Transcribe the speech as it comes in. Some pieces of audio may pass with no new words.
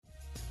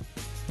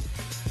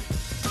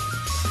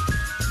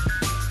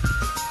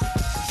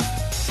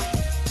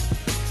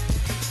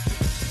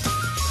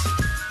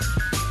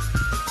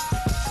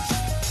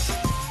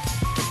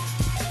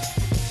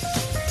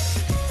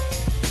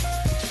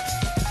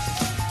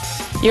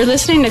You're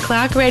listening to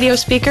Clock Radio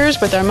Speakers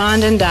with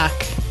Armand and Doc.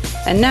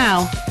 And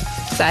now,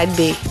 Side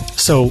B.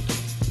 So,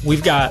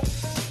 we've got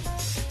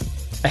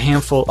a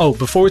handful... Oh,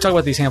 before we talk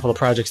about these handful of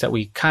projects that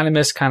we kind of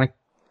missed,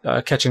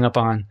 catching up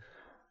on,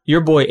 your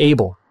boy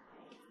Abel.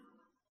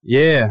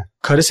 Yeah.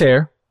 Cut his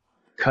hair.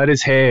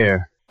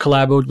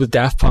 Collaborated with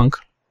Daft Punk.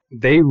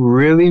 They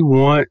really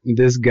want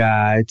this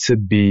guy to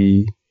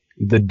be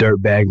the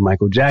dirtbag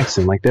Michael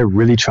Jackson. Like, they're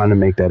really trying to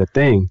make that a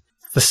thing.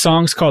 The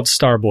song's called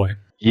Starboy.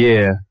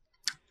 Yeah.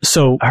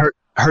 So I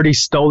heard he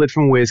stole it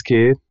from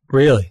Wizkid.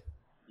 Really?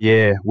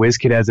 Yeah,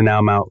 Wizkid has an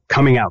album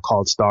coming out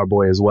called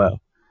Starboy as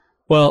well.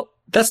 Well,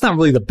 that's not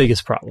really the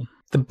biggest problem.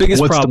 The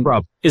biggest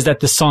problem is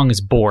that the song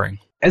is boring.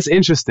 That's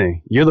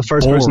interesting. You're the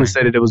first person to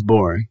say that it was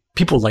boring.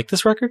 People like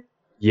this record?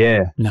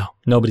 Yeah. No,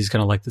 nobody's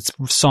going to like this.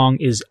 Song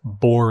is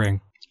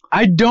boring.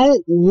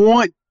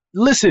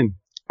 Listen,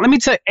 let me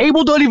tell you,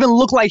 Abel don't even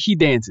look like he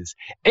dances.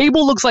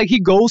 Abel looks like he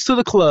goes to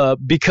the club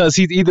because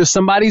he's either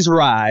somebody's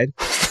ride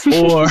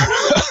or...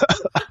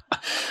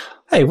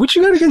 Hey, what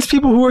you got against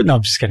people who are... No,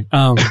 I'm just kidding.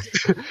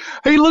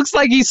 He looks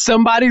like he's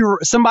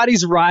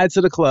somebody's ride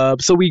to the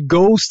club. So he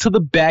goes to the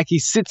back. He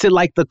sits at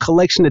like the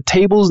collection of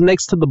tables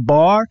next to the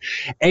bar.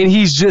 And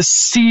he's just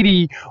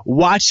seedy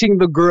watching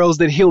the girls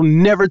that he'll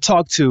never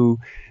talk to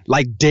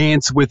like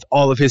dance with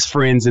all of his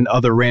friends and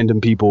other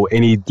random people.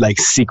 And he like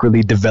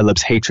secretly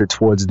develops hatred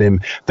towards them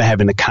for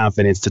having the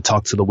confidence to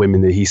talk to the women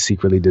that he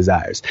secretly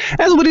desires.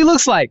 That's what he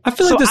looks like. I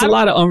feel like there's a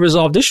lot of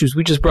unresolved issues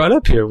we just brought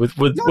up here with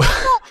Not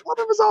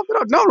unresolved at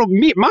all. No,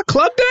 my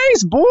club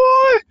days, boy.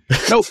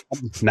 Nope,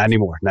 not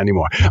anymore.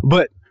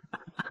 But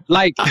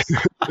like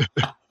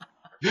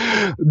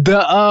so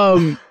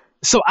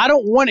I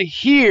don't want to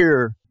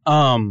hear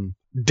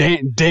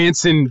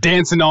dancing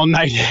all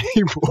night,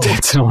 Abel.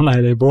 Dancing all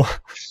night, Abel.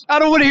 I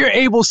don't want to hear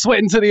Abel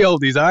sweating to the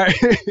oldies, all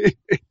right?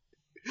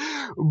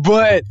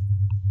 But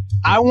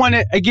I want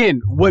to,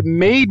 again, what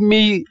made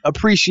me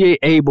appreciate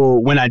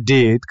Abel when I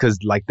did, because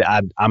like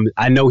I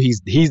know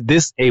he's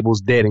this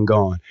Abel's dead and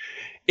gone,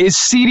 is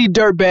seedy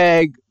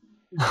dirtbag,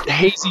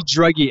 hazy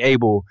druggy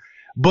Abel.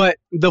 But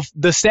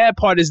the sad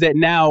part is that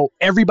now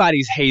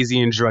everybody's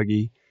hazy and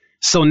druggy.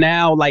 So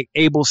now like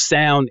Abel's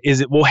sound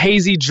is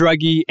hazy,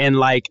 druggy, and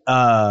like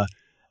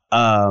what's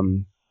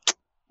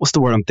the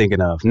word I'm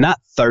thinking of? Not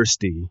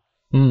thirsty.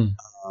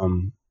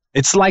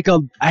 It's like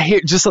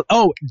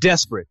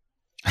desperate.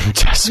 I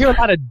hear a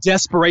lot of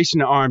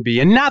desperation in R&B,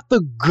 and not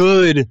the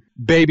good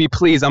baby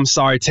please I'm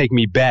sorry take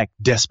me back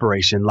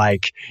desperation.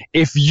 Like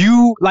if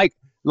you like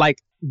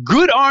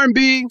good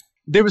R&B,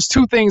 there was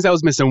two things I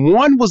was missing.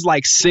 One was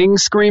like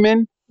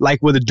screaming, like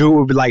where the dude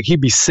would be like, he'd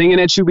be singing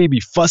at you, he'd be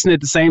fussing at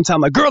the same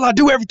time, like, girl, I'll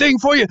do everything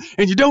for you,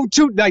 and you don't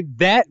too, like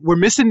that. We're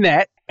missing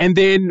that. And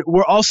then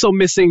we're also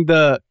missing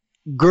the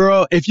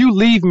girl, if you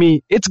leave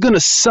me, it's gonna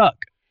suck,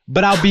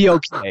 but I'll be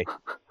okay.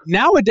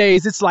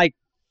 Nowadays, it's like,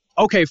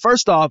 okay,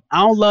 first off, I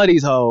don't love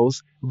these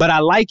hoes, but I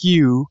like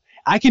you.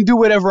 I can do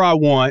whatever I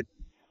want,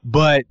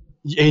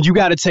 and you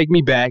got to take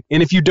me back.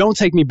 And if you don't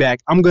take me back,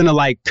 I'm going to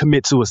like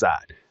commit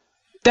suicide.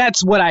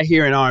 That's what I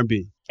hear in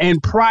R&B.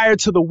 And prior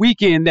to The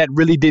Weeknd, that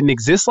really didn't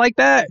exist like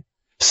that.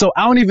 So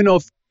I don't even know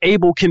if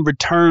Abel can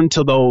return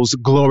to those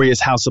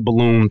glorious House of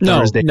Balloon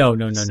Thursday. No.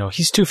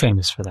 He's too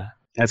famous for that.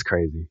 That's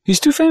crazy.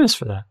 He's too famous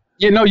for that.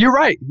 Yeah, no, you're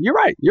right.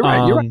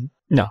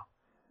 No.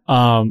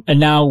 And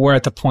now we're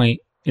at the point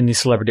in the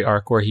celebrity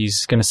arc where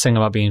he's going to sing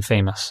about being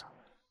famous.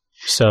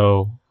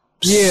 So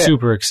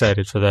super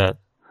excited for that.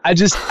 I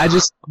just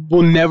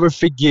will never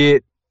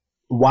forget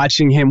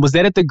watching him. Was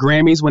that at the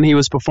Grammys when he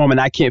was performing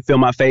I Can't Feel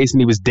My Face and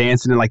he was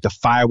dancing and like the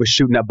fire was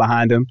shooting up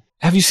behind him?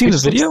 Have you seen the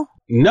video?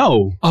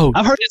 No. Oh,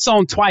 I've heard that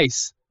song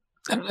twice.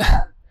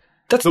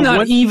 That's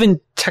not even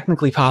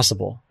technically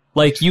possible.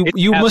 Like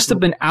you must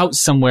have been out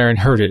somewhere and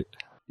heard it.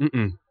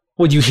 Mm-mm.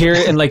 Would you hear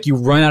it and like you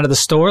run out of the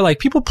store? Like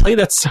people played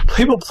that song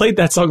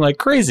like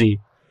crazy.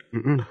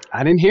 Mm-mm.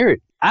 I didn't hear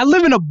it. I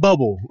live in a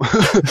bubble.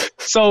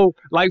 So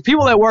like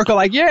people at work are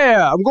like,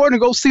 yeah, I'm going to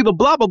go see the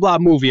blah, blah, blah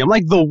movie. I'm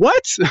like, the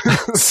what?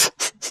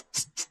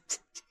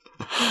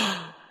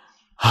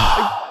 Like,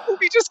 the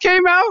movie just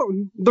came out.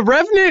 The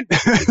Revenant.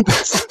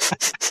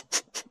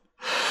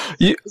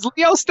 Is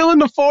Leo still in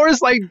the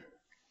forest like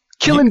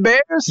killing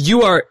bears?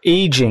 You are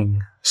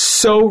aging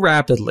so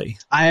rapidly.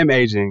 I am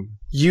aging.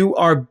 You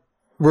are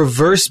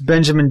reverse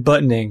Benjamin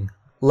Buttoning.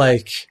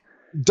 Like,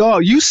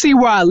 dog, you see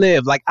where I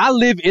live. Like I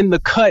live in the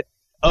cut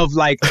of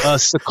like a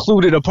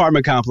secluded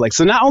apartment complex.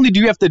 So not only do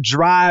you have to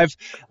drive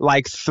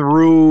like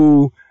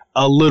through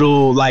a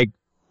little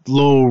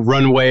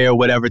runway or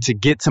whatever to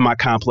get to my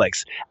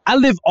complex, I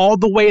live all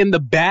the way in the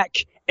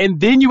back,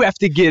 and then you have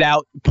to get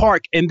out,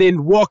 park, and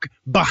then walk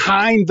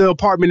behind the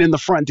apartment in the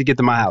front to get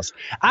to my house.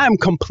 I am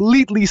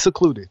completely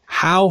secluded.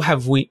 How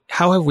have we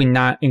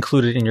not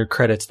included in your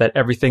credits that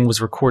everything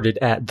was recorded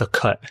at The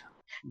Cut?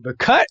 The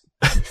Cut?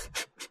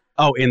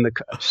 Oh, in the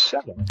Cut.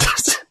 Shut up.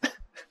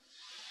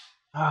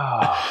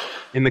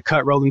 In the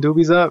Cut, rolling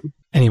doobies up.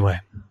 Anyway,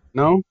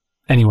 no.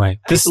 Anyway,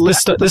 this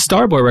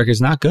Starboy record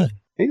is not good.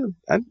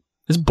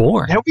 It's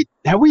boring.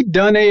 Have we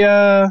done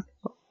a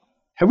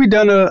Have we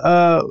done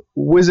a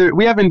Wizard?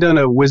 We haven't done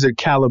a Wizard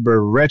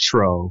Caliber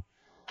retro.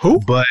 Who?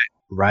 But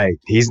right,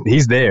 he's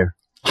there.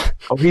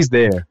 Oh, he's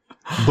there.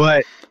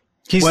 But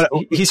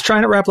he's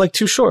trying to rap like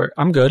Too Short.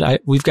 I'm good.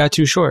 We've got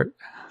Too Short.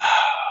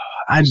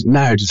 I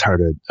just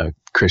heard a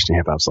Christian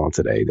hip hop song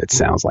today that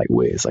sounds like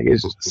Wiz. Like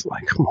it's just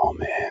like, come on,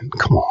 man,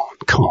 come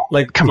on.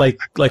 Like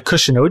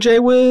Cushion OJ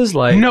Wiz.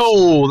 Like no,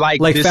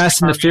 like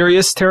Fast and the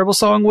Furious terrible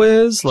song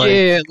Wiz. Like,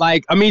 yeah,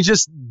 like I mean,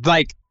 just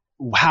like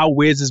how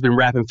Wiz has been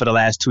rapping for the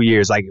last 2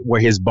 years, like where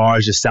his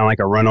bars just sound like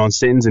a run-on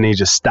sentence, and he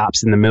just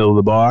stops in the middle of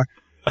the bar.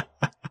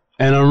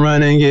 And I'm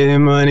running,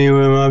 getting money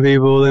with my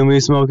people, and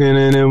we smoking,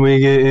 and then we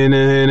get in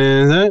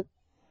it.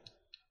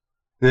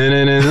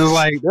 And it's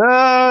like,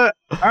 all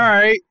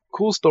right,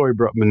 cool story,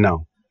 bro. But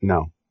no.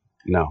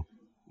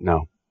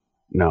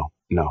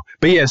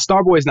 But yeah,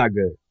 Starboy's not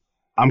good.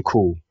 I'm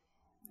cool.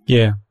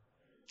 Yeah.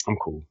 I'm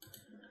cool.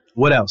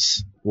 What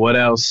else?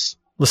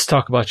 Let's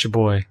talk about your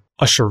boy,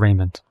 Usher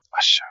Raymond.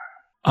 Usher.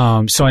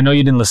 So I know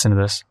you didn't listen to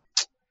this.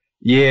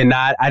 Yeah,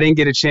 I didn't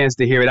get a chance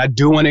to hear it. I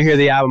do want to hear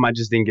the album. I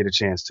just didn't get a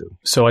chance to.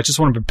 So I just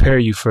want to prepare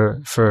you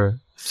for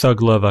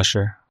Thug Love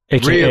Usher,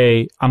 a.k.a.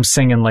 Really? I'm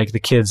singing like the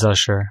kids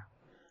Usher.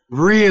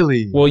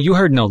 Really? Well, you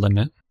heard No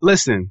Limit.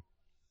 Listen,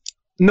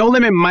 No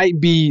Limit might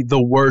be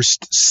the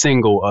worst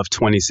single of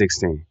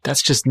 2016.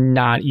 That's just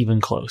not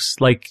even close.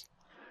 Like,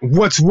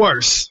 what's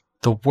worse?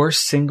 The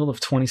worst single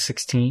of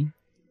 2016?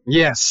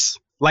 Yes.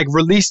 Like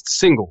released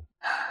single.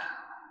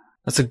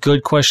 That's a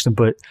good question,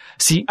 but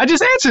see... I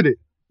just answered it.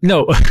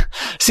 No.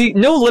 See,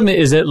 No Limit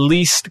is at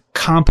least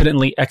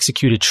competently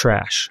executed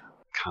trash.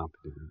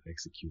 Competently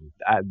executed.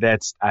 I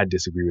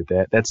disagree with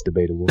that. That's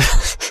debatable.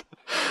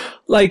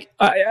 Like,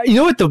 you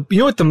know what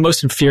the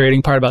most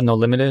infuriating part about No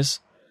Limit is?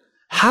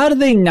 How do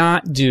they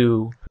not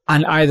do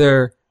on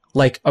either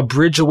like a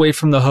bridge away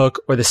from the hook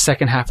or the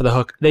second half of the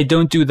hook? They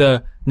don't do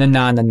the na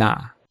na na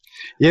na.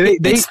 Yeah,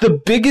 it's the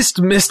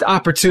biggest missed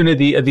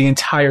opportunity of the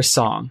entire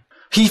song.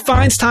 He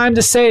finds time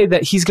to say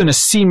that he's going to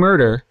see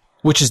murder,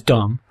 which is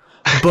dumb,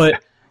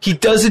 but he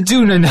doesn't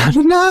do na na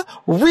na na.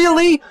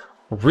 Really?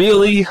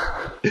 He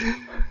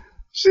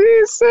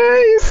said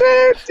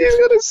he's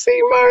going to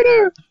see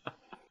murder.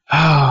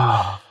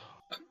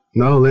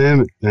 No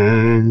limit.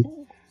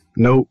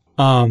 Nope.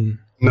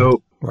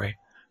 Nope. Right.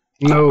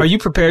 No. Are you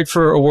prepared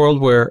for a world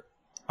where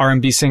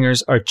R&B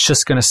singers are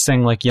just going to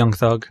sing like Young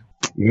Thug?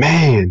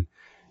 Man,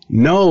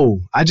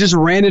 no. I just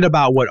ranted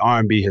about what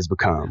R&B has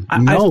become.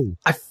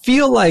 I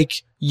feel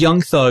like Young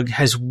Thug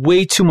has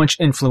way too much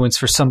influence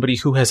for somebody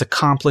who has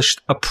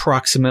accomplished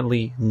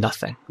approximately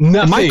nothing.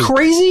 Am I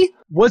crazy?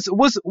 What's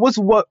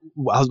what?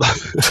 I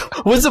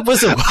was about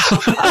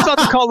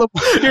to call him.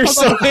 You're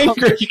so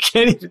angry you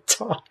can't even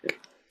talk.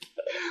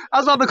 I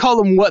was about to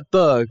call him What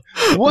Thug.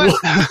 What?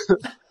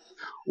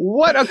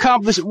 What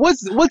accomplished?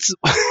 What's?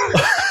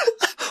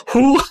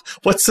 Who?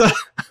 What's up?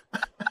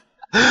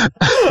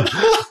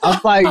 I'm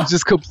like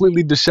just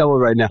completely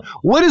disheveled right now.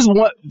 What is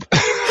what?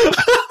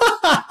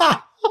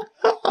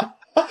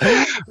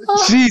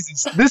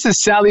 Jesus, this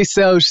is Sally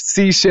sells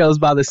seashells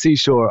by the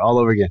seashore all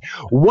over again.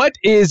 What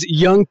is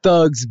Young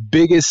Thug's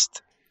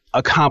biggest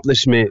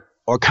accomplishment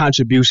or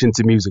contribution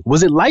to music?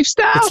 Was it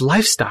lifestyle? It's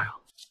lifestyle.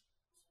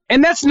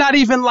 And that's not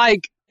even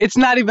like, it's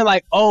not even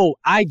like, oh,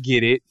 I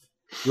get it.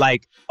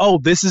 Like, oh,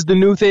 this is the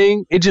new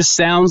thing. It just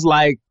sounds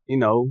like, you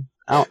know,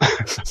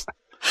 sounds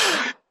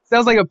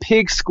like a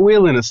pig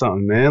squealing or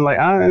something, man. Like,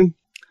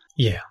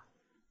 yeah.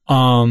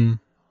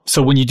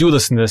 So when you do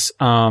listen to this,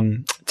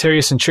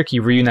 Terius and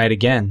Tricky reunite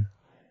again.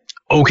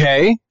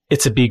 Okay.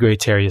 It's a B-grade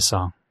Terius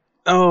song.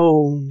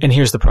 Oh. And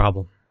here's the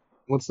problem.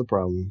 What's the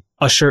problem?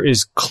 Usher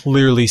is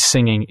clearly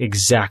singing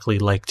exactly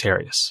like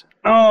Terius.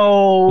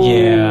 Oh.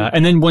 Yeah.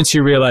 And then once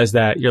you realize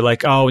that, you're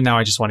like, oh, now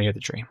I just want to hear the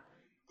dream.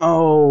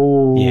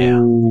 Oh.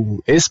 Yeah.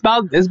 It's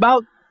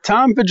about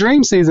time for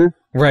dream season.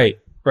 Right.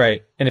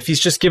 And if he's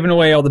just giving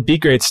away all the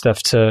B-grade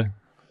stuff to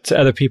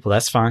other people,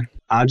 that's fine.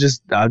 I'll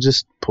just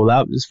pull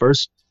out his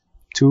first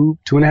two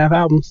and a half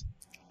albums.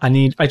 Give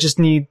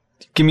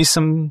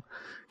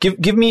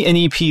me an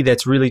EP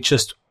that's really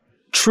just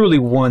truly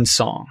one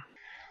song,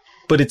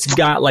 but it's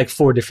got like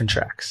 4 different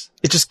tracks.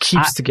 It just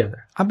keeps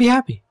together. I'd be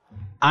happy.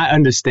 I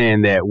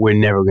understand that we're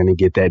never going to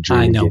get that dream.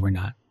 I know we're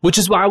not, which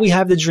is why we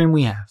have the dream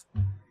we have.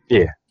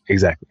 Yeah,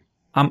 exactly.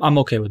 I'm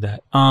okay with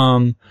that.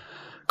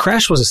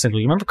 Crash was a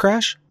single. You remember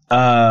Crash?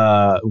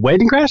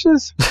 Wedding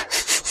Crashes?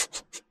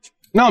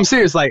 No, I'm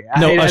serious. Like,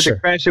 no, I Usher. had to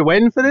crash it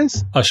waiting for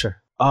this?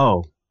 Usher.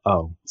 Oh,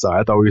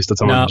 sorry. I thought we were still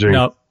talking about the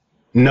dream.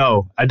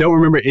 No, I don't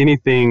remember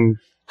anything.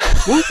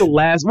 What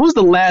was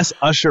the last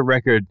Usher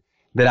record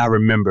that I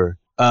remember?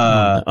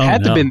 Had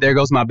to have been There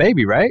Goes My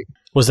Baby, right?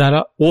 Was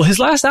that well, his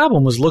last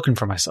album was Looking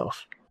for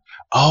Myself.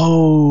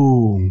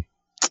 Oh.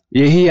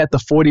 Yeah, he had the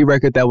 40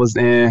 record that was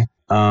in.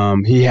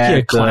 He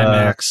had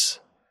Climax.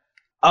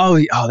 Oh,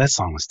 that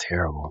song was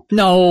terrible.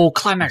 No,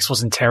 Climax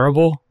wasn't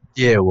terrible.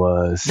 Yeah, it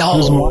was. No. He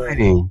was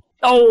whining.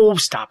 Oh,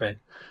 stop it.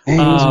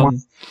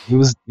 And he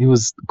was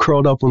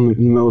curled up in the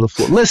middle of the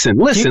floor. Listen.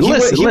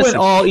 He went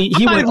all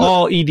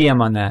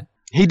EDM on that.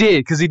 He did,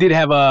 because he did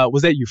have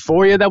was that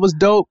Euphoria that was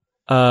dope?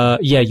 Yeah,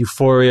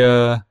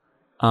 Euphoria.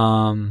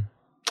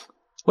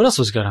 What else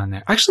was good on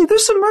there? Actually,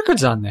 there's some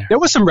records on there. There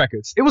was some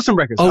records. It was some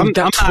records. Oh,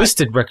 that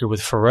Twisted record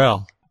with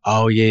Pharrell.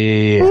 Oh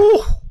yeah.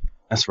 Ooh.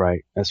 That's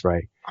right. I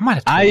might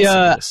have to listen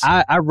to this.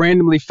 I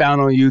randomly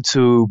found on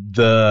YouTube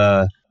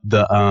the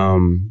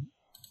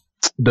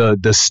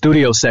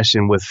studio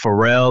session with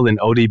Pharrell and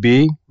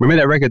ODB.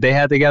 Remember that record they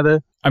had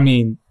together? I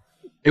mean,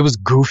 it was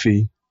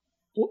goofy.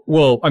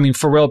 Well, I mean,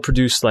 Pharrell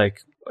produced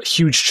like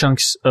huge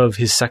chunks of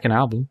his second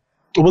album.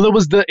 Well, it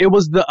was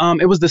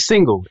the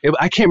single.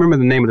 I can't remember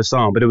the name of the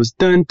song, but it was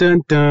dun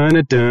dun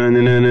dun dun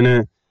dun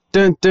dun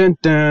dun dun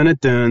dun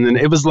dun. And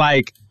it was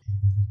like,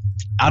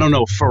 I don't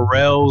know,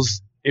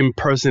 Pharrell's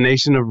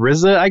impersonation of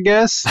RZA, I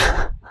guess.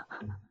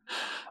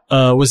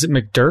 Was it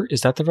McDirt?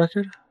 Is that the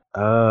record?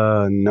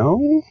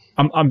 No.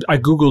 I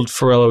googled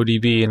Pharrell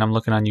ODB and I'm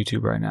looking on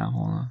YouTube right now.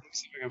 Hold on.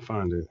 Let's see if I can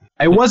find it.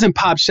 It wasn't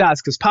Pop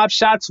Shots, because Pop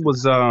Shots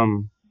was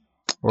that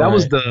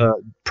was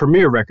the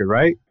premiere record,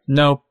 right?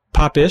 No,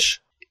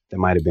 Pop-ish. That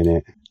might have been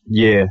it.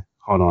 Yeah.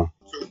 Hold on.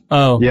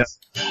 Oh. Yeah.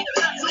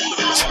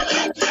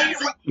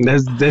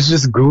 That's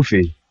just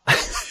goofy.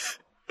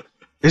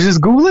 It's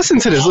just go listen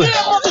to this.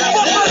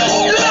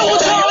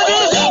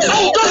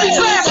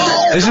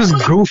 It's just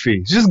goofy.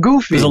 It's just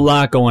goofy. There's a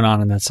lot going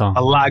on in that song.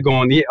 A lot going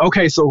on. Yeah.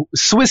 Okay, so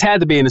Swiss had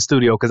to be in the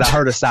studio because I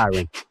heard a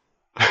siren.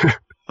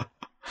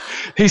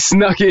 He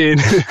snuck in.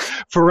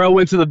 Pharrell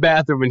went to the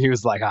bathroom and he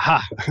was like,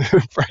 aha.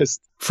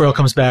 Pressed. Pharrell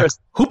comes back.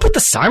 Who put the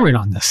siren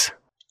on this?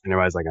 And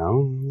everybody's like,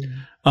 oh.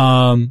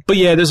 But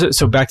yeah,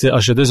 so back to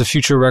Usher. There's a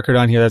Future record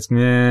on here that's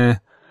meh.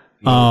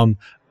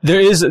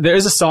 There is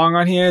a song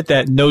on here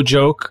that, no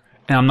joke,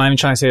 and I'm not even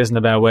trying to say this in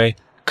a bad way,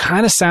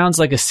 kind of sounds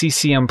like a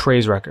CCM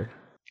Praise record.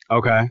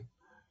 Okay.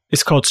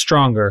 It's called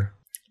Stronger.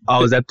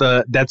 Oh, is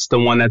that's the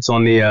one that's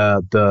on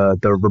the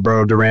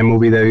Roberto Duran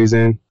movie that he's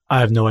in? I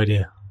have no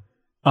idea.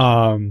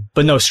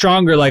 But no,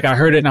 Stronger, like I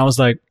heard it and I was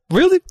like,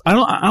 really? I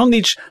don't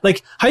need,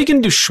 like, how you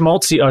gonna do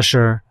Schmaltzy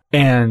Usher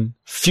and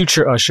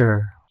Future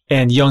Usher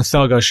and Young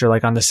Thug Usher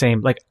like on the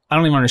same, like, I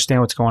don't even understand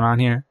what's going on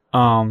here.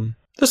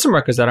 There's some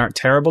records that aren't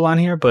terrible on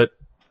here, but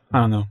I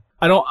don't know.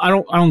 I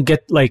don't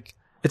get, like,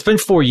 it's been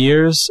 4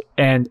 years,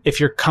 and if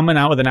you're coming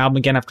out with an album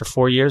again after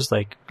 4 years,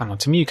 like, I don't know,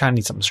 to me, you kind of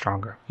need something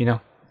stronger, you know?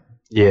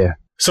 Yeah.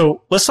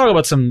 So let's talk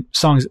about some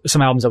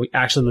albums that we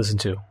actually listen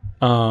to.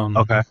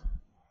 Okay.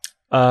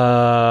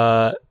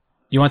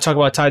 You want to talk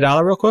about Ty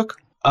Dolla real quick?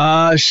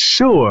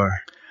 Sure.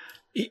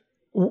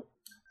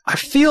 I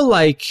feel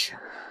like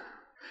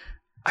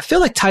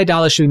Ty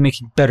Dolla should be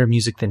making better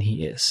music than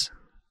he is.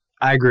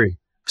 I agree.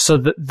 So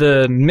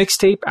the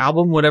mixtape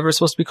album, whatever it's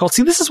supposed to be called.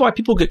 See, this is why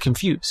people get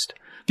confused.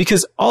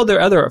 Because all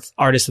their other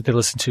artists that they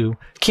listen to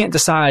can't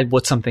decide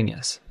what something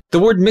is. The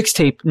word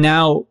mixtape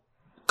now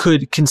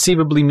could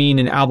conceivably mean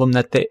an album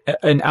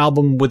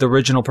with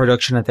original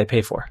production that they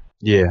pay for.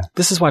 Yeah.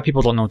 This is why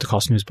people don't know what to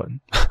call Snooze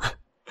Button.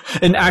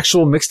 An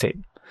actual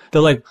mixtape.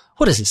 They're like,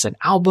 what is this, an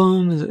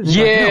album?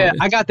 Yeah, like,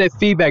 no. I got that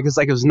feedback. It's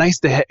like, it was nice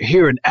to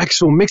hear an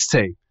actual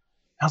mixtape.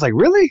 I was like,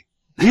 really?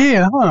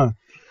 Yeah, huh?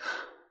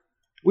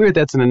 Weird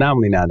that's an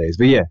anomaly nowadays,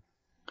 but yeah.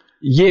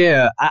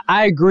 Yeah,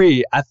 I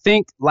agree. I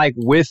think, like,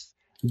 with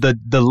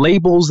the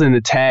labels and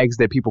the tags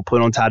that people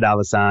put on Ty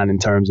Dolla $ign in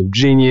terms of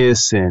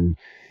genius and,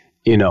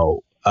 you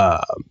know,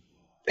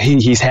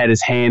 he's had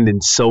his hand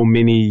in so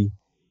many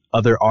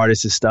other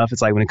artists' stuff.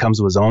 It's like when it comes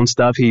to his own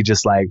stuff, he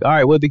just like, all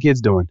right, what are the kids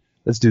doing?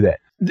 Let's do that.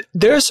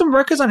 There are some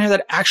records on here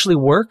that actually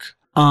work.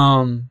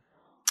 The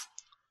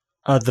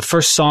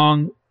first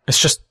song, it's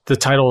just, the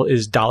title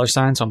is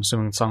 $sign, so I'm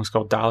assuming the song's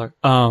called Dollar.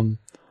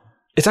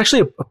 It's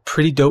actually a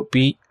pretty dope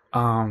beat.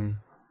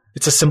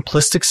 It's a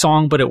simplistic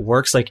song, but it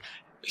works. Like,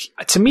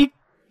 to me,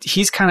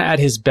 he's kind of at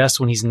his best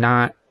when he's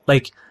not,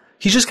 like,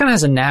 he just kind of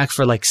has a knack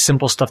for, like,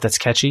 simple stuff that's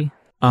catchy.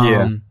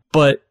 Yeah.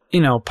 But,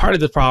 you know, part of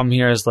the problem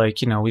here is,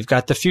 like, you know, we've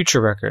got the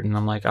Future record, and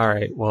I'm like, all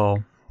right,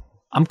 well,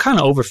 I'm kind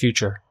of over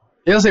Future.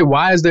 Yeah, I'll say,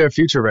 why is there a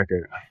Future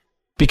record?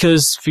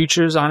 Because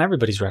Future's on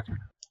everybody's record.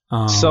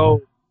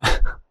 So,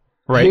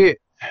 right.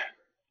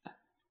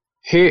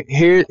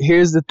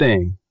 Here's the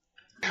thing.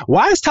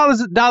 Why is Ty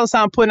Dolla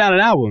 $ign putting out an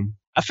album?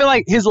 I feel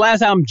like his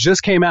last album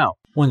just came out.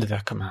 When did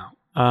that come out?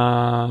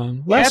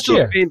 Last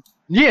year.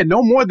 Yeah,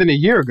 no more than a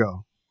year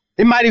ago.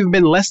 It might even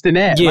been less than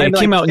that. Yeah, it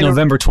came out in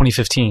November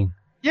 2015.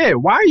 Yeah,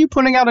 why are you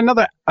putting out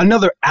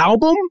another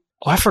album?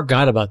 Oh, I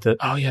forgot about that.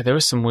 Oh, yeah, there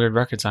was some weird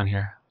records on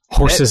here.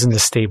 Horses in the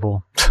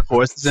Stable.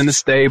 Horses in the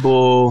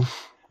Stable.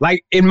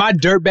 Like, in my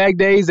Dirtbag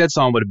days, that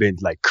song would have been,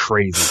 like,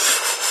 crazy.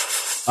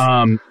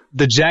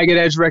 The Jagged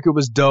Edge record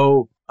was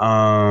dope.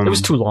 It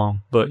was too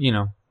long, but, you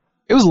know.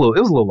 It was a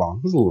little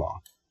long.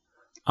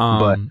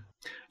 But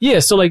yeah,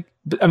 so, like,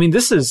 I mean,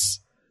 this is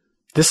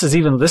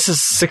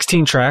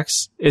 16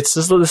 tracks. This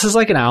is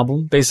like an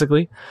album,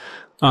 basically.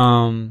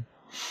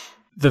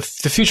 The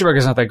Future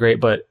record's not that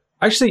great, but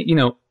actually, you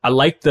know, I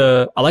like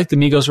the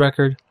Migos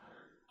record.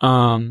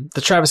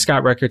 The Travis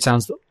Scott record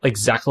sounds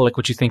exactly like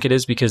what you think it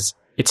is because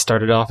it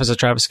started off as a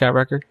Travis Scott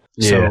record.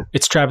 Yeah. So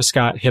it's Travis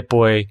Scott, Hit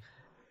Boy,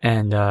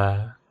 and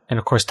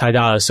of course Ty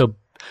Dolla. So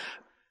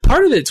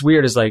part of it's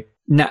weird is like,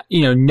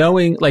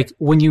 knowing like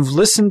when you've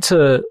listened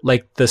to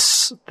like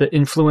the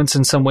influence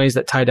in some ways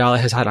that Ty Dolla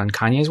has had on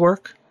Kanye's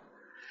work,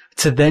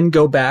 to then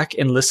go back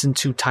and listen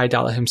to Ty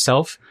Dolla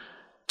himself,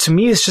 to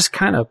me is just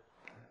kind of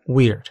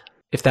weird,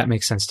 if that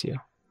makes sense to you.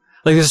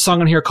 Like there's a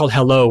song on here called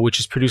Hello, which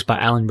is produced by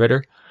Alan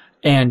Ritter,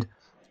 and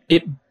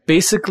it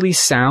basically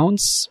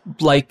sounds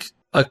like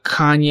a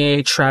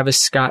Kanye,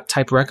 Travis Scott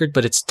type record,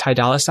 but it's Ty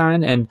Dolla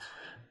 $ign, and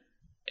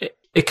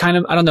it kind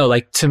of, I don't know,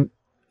 like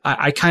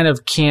I kind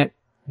of can't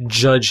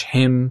judge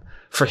him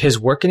for his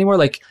work anymore.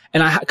 Like,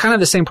 and I kind of have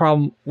the same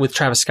problem with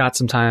Travis Scott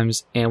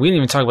sometimes, and we didn't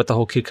even talk about the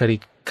whole Kid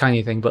Cudi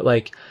Kanye thing, but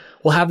like,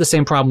 we'll have the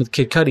same problem with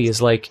Kid Cudi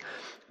is like,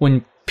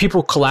 when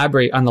people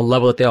collaborate on the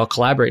level that they all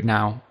collaborate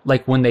now,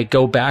 like when they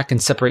go back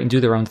and separate and do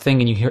their own thing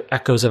and you hear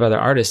echoes of other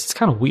artists, it's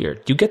kind of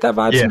weird. Do you get that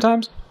vibe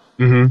sometimes?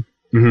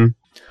 Mm-hmm.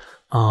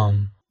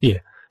 Mm-hmm. Yeah.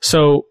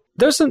 So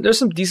there's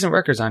some decent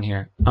records on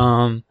here.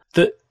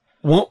 The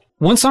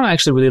one song I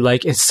actually really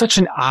like, it's such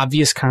an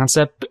obvious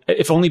concept,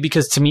 if only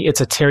because to me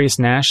it's a Terius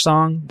Nash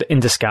song,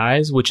 In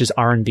Disguise, which is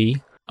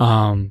R&B,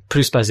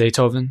 produced by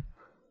Zaytoven.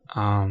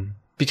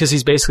 Because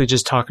he's basically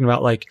just talking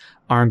about like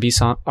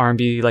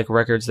R&B like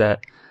records that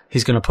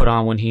he's going to put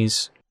on when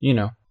he's,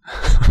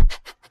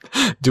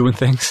 doing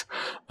things.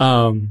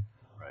 Right.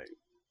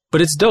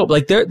 But it's dope.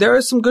 Like there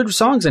are some good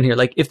songs in here.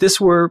 Like if this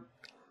were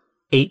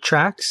 8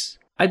 tracks,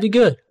 I'd be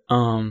good.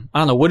 I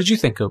don't know. What did you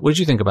think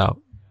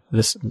about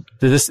this? Did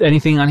this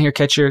anything on here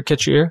catch your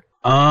ear?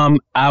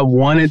 I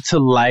wanted to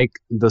like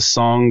the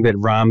song that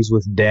rhymes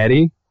with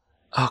Daddy.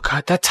 Oh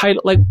God, that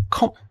title, like,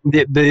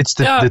 it's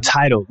the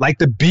title. Like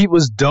the beat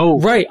was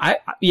dope. Right.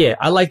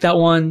 I like that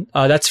one.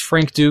 That's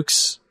Frank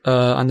Dukes,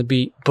 on the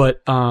beat,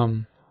 but,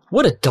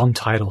 what a dumb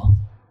title.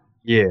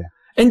 Yeah.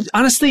 And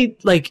honestly,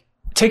 like,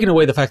 taking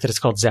away the fact that it's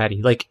called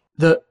Zaddy, like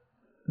the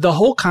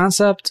whole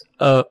concept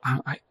of,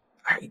 I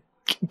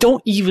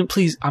don't even,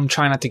 please, I'm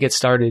trying not to get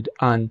started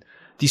on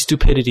the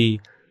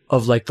stupidity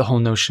of like the whole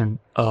notion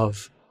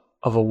of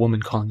a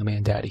woman calling a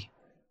man daddy.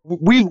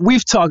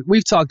 We've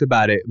talked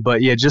about it,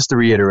 but yeah, just to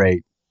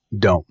reiterate,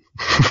 don't.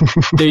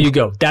 There you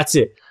go. That's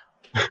it.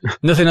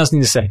 Nothing else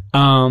need to say.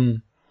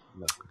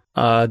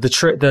 The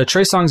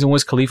Trey Songz and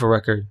Wiz Khalifa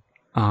record.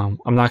 I'm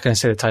not going to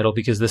say the title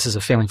because this is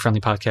a family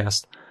friendly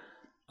podcast.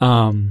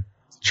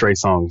 Trey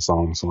Songz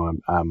song, so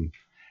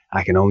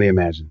I can only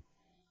imagine.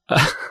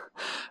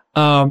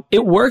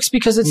 It works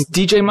because it's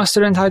DJ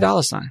Mustard and Ty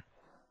Dolla $ign.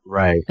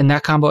 Right. And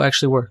that combo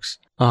actually works.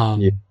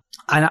 Yeah.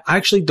 I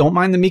actually don't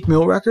mind the Meek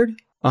Mill record.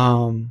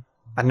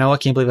 I know I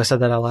can't believe I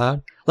said that out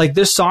loud. Like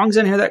there's songs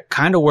in here that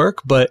kind of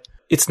work, but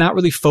it's not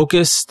really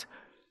focused.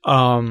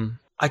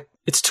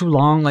 It's too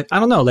long. Like, I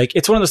don't know. Like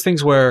it's one of those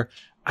things where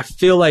I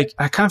feel like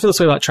I kind of feel this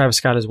way about Travis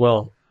Scott as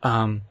well.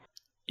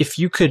 If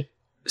you could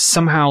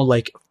somehow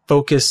like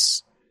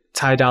focus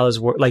Ty Dolla's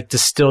work, like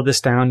distill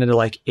this down into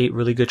like 8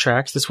 really good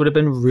tracks, this would have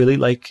been really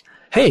like,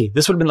 hey,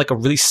 this would have been like a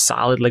really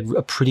solid, like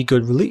a pretty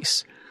good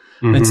release.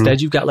 Mm-hmm.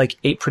 Instead, you've got like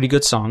 8 pretty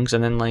good songs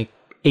and then like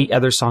 8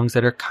 other songs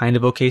that are kind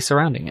of okay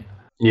surrounding it.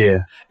 Yeah.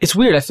 It's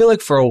weird. I feel like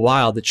for a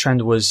while the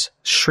trend was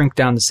shrink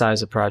down the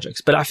size of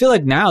projects, but I feel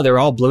like now they're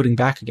all bloating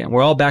back again.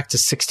 We're all back to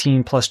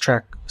 16 plus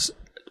track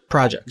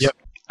projects. Yep.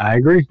 I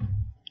agree.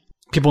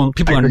 People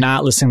are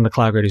not listening to the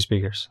Cloud Radio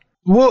speakers.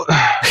 Well,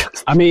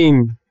 I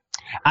mean,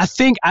 I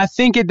think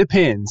it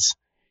depends.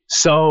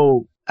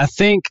 So I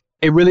think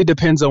it really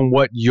depends on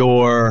what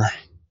your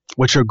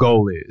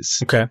goal is.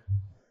 Okay.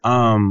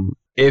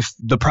 If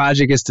the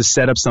project is to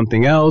set up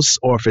something else,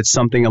 or if it's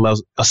something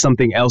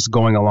else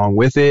going along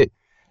with it,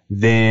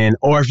 then,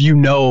 or if you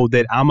know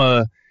that I'm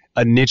a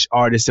niche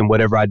artist and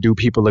whatever I do,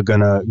 people are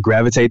gonna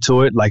gravitate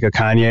to it, like a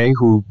Kanye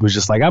who was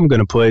just like, I'm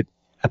gonna put,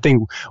 I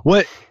think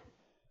what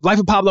Life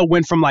of Pablo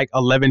went from like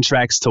 11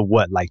 tracks to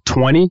what, like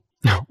 20?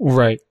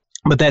 Right.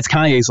 But that's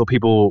Kanye, so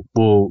people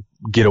will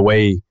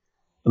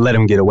let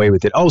him get away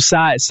with it. Oh,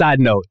 side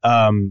note,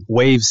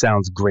 Waves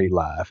sounds great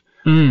live.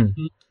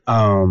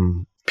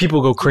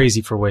 People go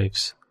crazy for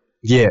Waves.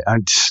 Yeah,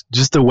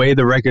 just the way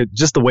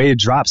it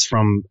drops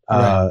from,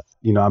 right.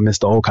 I missed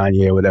the old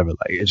Kanye or whatever.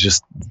 Like, it's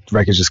just, the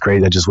record's just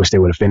crazy. I just wish they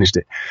would have finished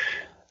it.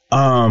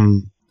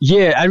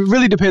 Yeah, it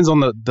really depends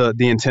on the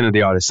intent of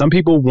the artist. Some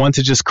people want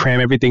to just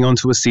cram everything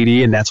onto a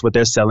CD and that's what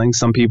they're selling.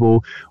 Some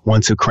people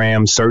want to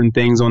cram certain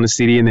things on the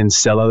CD and then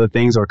sell other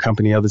things or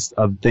accompany other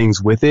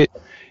things with it.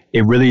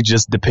 It really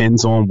just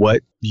depends on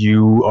what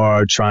you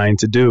are trying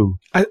to do.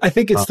 I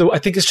think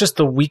it's just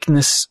the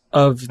weakness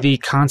of the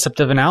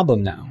concept of an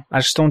album now. I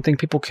just don't think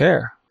people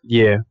care.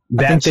 Yeah.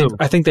 I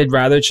think they'd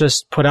rather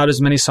just put out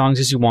as many songs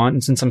as you want,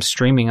 and since I'm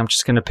streaming, I'm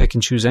just going to pick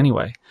and choose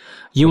anyway.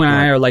 You and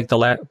I are like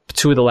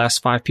two of the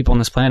last 5 people on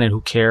this planet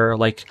who care.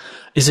 Like,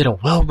 is it a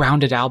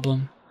well-rounded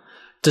album?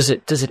 Does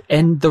it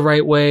end the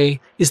right way?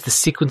 Is the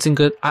sequencing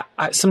good?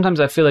 Sometimes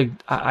I feel like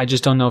I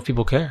just don't know if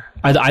people care.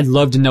 I'd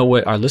love to know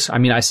what our listeners. I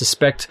mean, I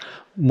suspect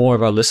more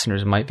of our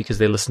listeners might, because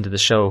they listen to the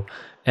show,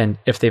 and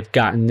if they've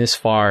gotten this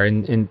far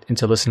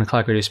into listening to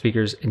Cloud Radio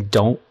speakers and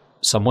don't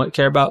somewhat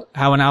care about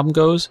how an album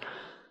goes,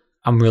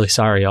 I'm really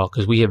sorry, y'all,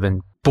 because we have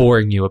been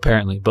boring you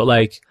apparently. But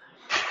like,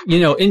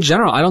 in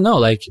general, I don't know.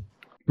 Like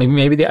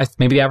maybe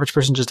the average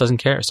person just doesn't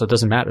care, so it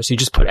doesn't matter. So you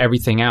just put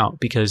everything out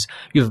because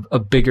you have a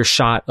bigger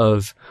shot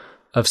of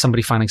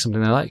somebody finding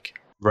something they like.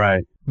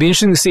 Right. Be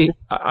interesting to see.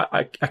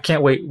 I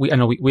can't wait. I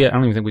don't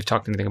even think we've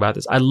talked anything about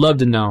this. I'd love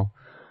to know,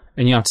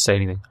 and you don't have to say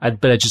anything.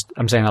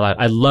 I'm saying out loud.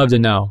 I'd love to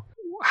know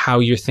how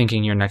you're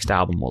thinking your next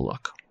album will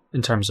look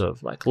in terms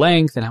of like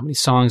length and how many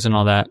songs and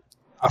all that.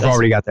 I've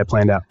already got that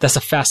planned out. That's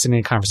a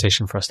fascinating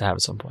conversation for us to have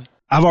at some point.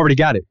 I've already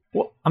got it.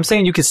 Well, I'm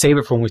saying you could save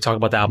it for when we talk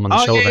about the album on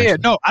the show. Yeah.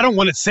 No, I don't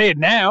want to say it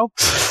now.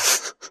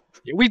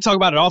 We talk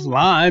about it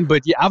offline,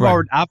 but yeah,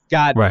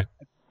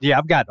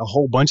 I've got a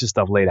whole bunch of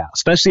stuff laid out.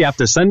 Especially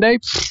after Sunday,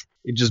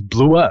 it just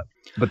blew up.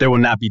 But there will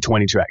not be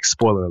 20 tracks.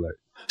 Spoiler alert.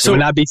 So there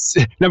will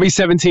not be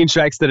 17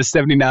 tracks that are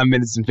 79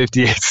 minutes and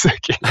 58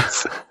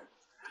 seconds.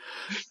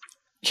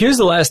 Here's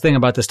the last thing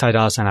about this Ty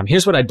Dolla $ign album.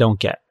 Here's what I don't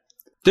get.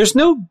 There's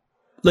no,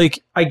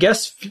 like, I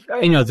guess,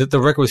 the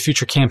record with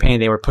Future Campaign,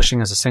 they were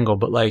pushing as a single,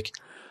 but like,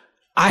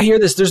 I hear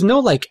this, there's no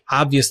like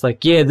obvious,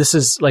 like, yeah, this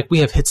is like, we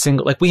have hit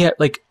single, like we have,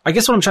 like, I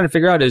guess what I'm trying to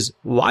figure out is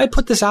why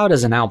put this out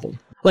as an album?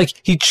 Like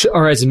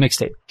or as a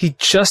mixtape. He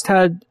just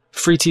had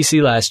Free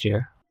TC last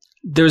year.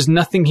 There's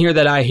nothing here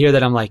that I hear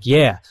that I'm like,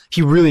 yeah,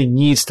 he really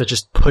needs to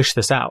just push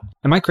this out.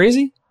 Am I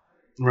crazy?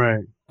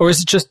 Right. Or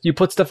is it just you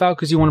put stuff out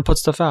because you want to put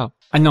stuff out?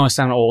 I know I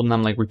sound old and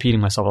I'm like repeating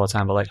myself all the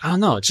time, but like, I don't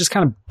know. It's just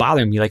kind of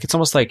bothering me. Like, it's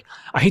almost like,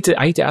 I hate to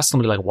ask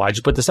somebody like, why'd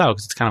you put this out?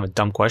 Because it's kind of a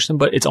dumb question,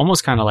 but it's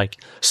almost kind of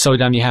like so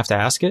dumb you have to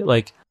ask it.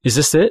 Like, is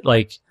this it?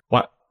 Like,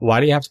 why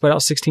do you have to put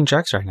out 16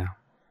 tracks right now?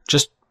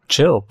 Just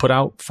chill. Put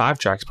out 5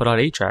 tracks, put out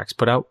 8 tracks,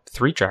 put out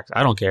 3 tracks.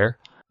 I don't care.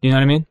 You know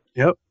what I mean?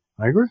 Yep.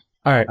 I agree.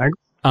 All right.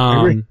 I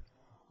agree.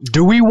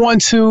 Do we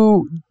want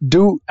to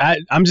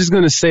I'm just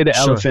going to say the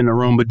elephant in the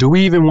room, but do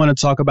we even want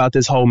to talk about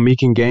this whole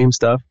Meek and Game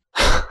stuff?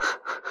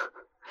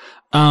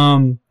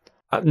 No,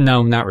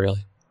 not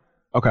really.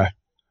 Okay.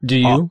 Do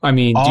you? Do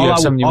you have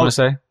something you want to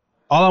say?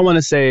 All I want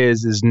to say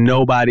is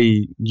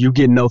you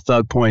get no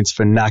thug points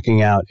for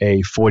knocking out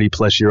a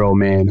 40-plus-year-old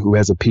man who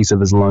has a piece of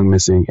his lung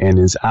missing and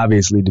is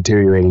obviously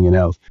deteriorating in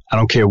health. I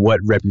don't care what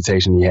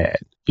reputation he had.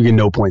 You get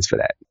no points for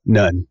that.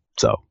 None.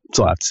 So that's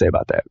all I have to say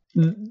about that.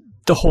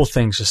 The whole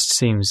thing just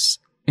seems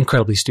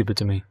incredibly stupid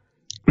to me.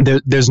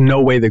 There's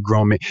no way that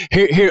grown men...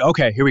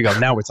 Okay, here we go.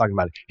 Now we're talking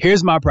about it.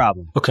 Here's my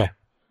problem. Okay.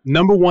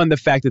 Number one, the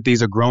fact that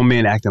these are grown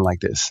men acting like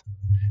this.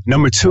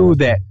 Number two,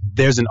 that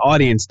there's an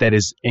audience that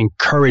is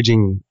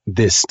encouraging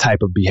this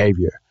type of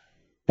behavior.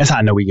 That's how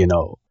I know we getting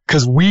old.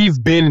 Because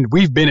we've been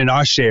in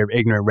our share of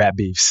ignorant rap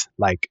beefs,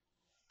 like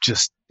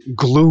just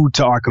glued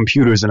to our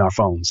computers and our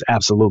phones.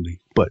 Absolutely.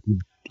 But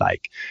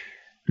like,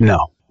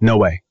 no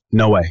way.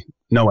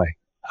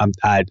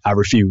 I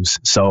refuse.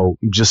 So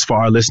just for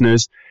our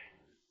listeners,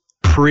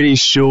 pretty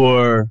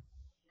sure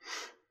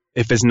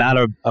if it's not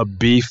a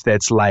beef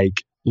that's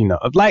like,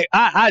 like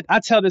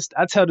I've told this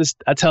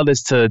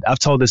to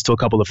a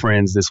couple of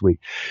friends this week.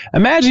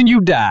 Imagine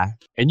you die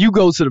and you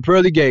go to the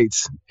pearly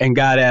gates and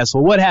God asks,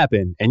 well, what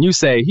happened? And you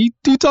say, he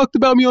talked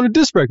about me on a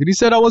diss record. He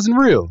said I wasn't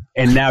real.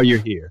 And now you're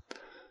here.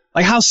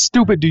 Like, how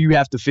stupid do you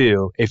have to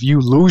feel if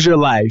you lose your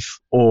life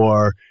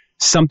or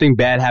something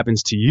bad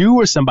happens to you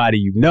or somebody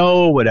you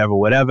know,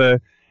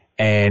 whatever,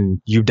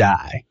 and you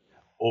die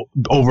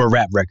over a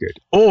rap record?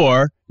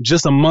 Or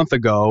just a month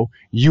ago,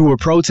 you were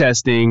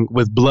protesting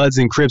with Bloods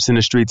and Crips in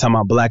the street talking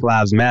about Black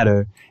Lives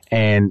Matter,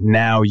 and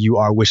now you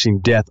are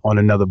wishing death on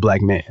another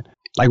black man.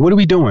 Like, what are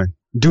we doing?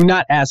 Do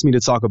not ask me to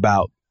talk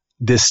about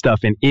this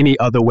stuff in any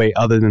other way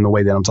other than the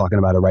way that I'm talking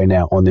about it right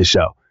now on this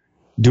show.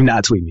 Do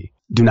not tweet me.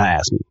 Do not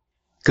ask me,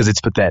 because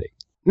it's pathetic.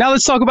 Now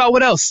let's talk about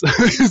what else.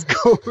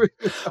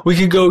 We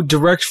could go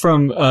direct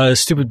from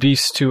Stupid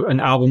Beefs to an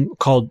album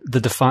called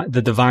The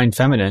Divine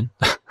Feminine.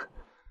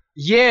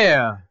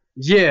 Yeah.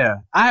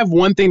 I have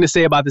one thing to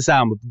say about this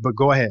album, but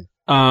go ahead.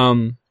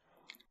 To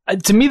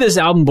me, this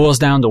album boils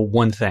down to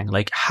one thing.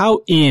 Like,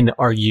 how in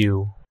are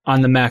you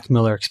on the Mac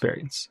Miller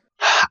experience?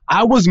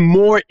 I was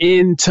more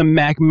into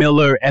Mac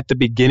Miller at the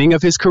beginning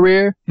of his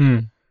career.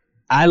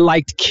 I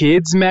liked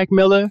Kids Mac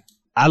Miller.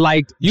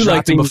 liked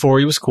him before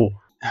he was cool.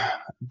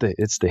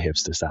 It's the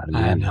hipster side of me.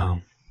 I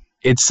know.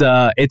 It's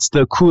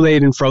the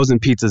Kool-Aid and frozen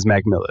pizzas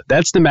Mac Miller.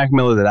 That's the Mac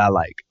Miller that I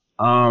like.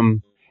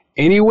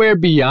 Anywhere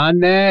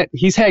beyond that,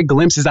 he's had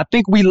glimpses. I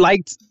think we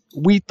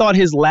thought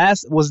his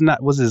last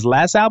his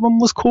last album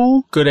was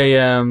cool. Good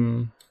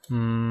AM.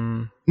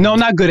 No,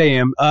 not Good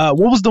AM. What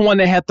was the one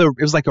that had it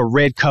was like a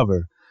red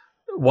cover?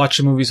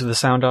 Watching movies with the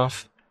sound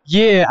off.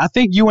 Yeah, I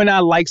think you and I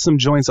like some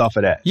joints off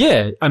of that.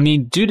 Yeah, I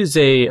mean, dude is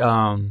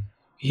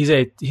he's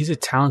a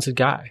talented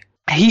guy.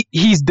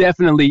 He's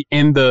definitely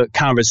in the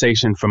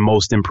conversation for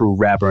most improved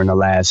rapper in the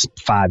last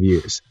 5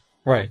 years.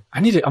 Right.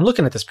 I'm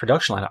looking at this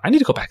production lineup. I need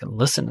to go back and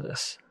listen to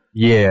this.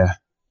 Yeah.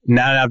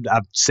 Now that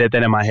I've said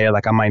that in my head,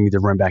 like I might need to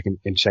run back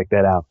and check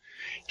that out.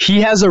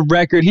 He has a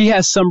record. He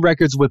has some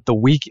records with The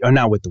Weeknd, or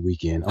not with The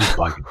Weeknd. I'm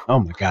bugging. Oh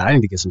my God, I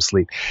need to get some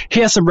sleep.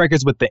 He has some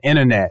records with the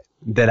internet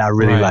that I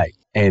really like.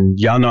 And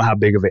y'all know how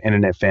big of an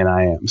internet fan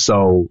I am.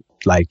 So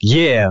Like,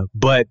 yeah,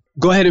 but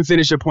go ahead and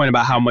finish your point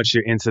about how much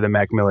you're into the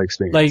Mac Miller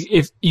experience. Like,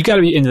 if you got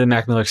to be into the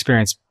Mac Miller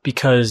experience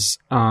because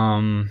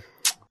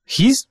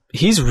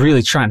he's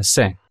really trying to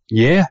sing.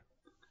 Yeah.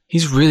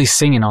 He's really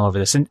singing all over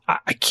this. And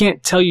I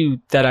can't tell you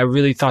that I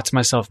really thought to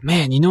myself,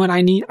 man, you know what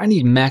I need? I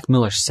need Mac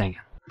Miller singing.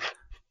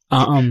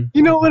 You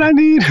know what I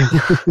need?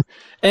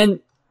 And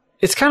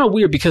it's kind of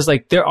weird because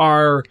like there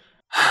are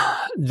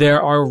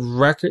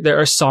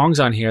songs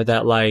on here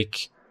that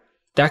like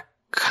that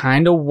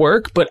kind of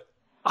work, but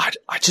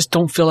I just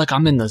don't feel like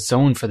I'm in the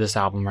zone for this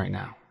album right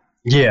now.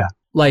 Yeah.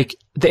 Like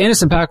the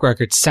Anderson .Paak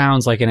record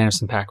sounds like an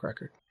Anderson .Paak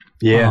record.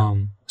 Yeah.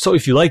 So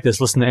if you like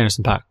this, listen to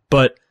Anderson .Paak.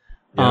 But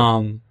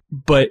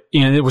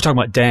you know, we're talking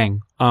about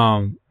Dang.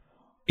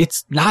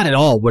 It's not at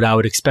all what I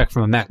would expect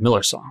from a Mac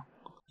Miller song.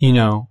 You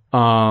know,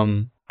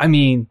 I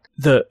mean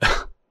the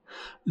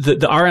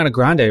Ariana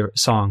Grande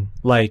song,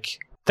 like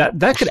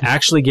that could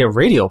actually get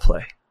radio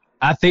play.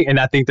 I think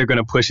they're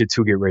gonna push it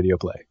to get radio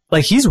play.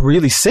 Like he's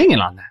really singing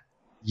on that.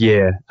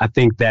 Yeah, I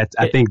think that's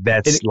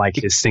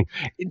his thing.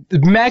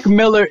 Mac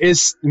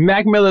Miller's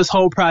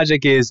whole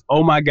project is,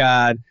 oh my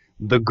God,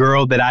 the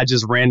girl that I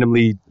just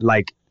randomly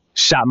like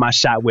shot my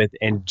shot with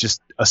and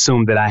just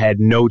assumed that I had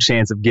no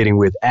chance of getting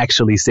with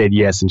actually said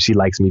yes and she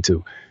likes me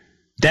too.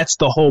 That's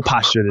the whole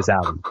posture of this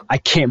album. I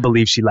can't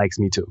believe she likes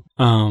me too.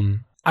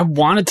 I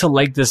wanted to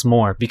like this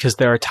more because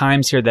there are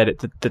times here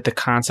that the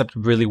concept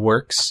really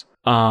works.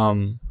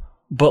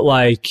 But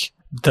like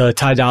the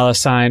Ty Dolla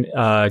 $ign,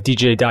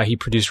 DJ Dahi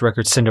produced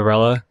record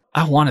Cinderella,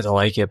 I wanted to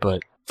like it,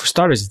 but for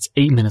starters, it's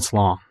 8 minutes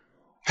long.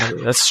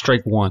 That's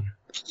strike one.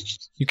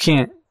 You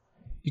can't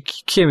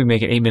be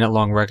making 8-minute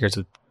long records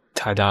with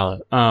Ty Dolla.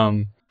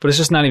 But it's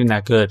just not even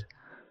that good.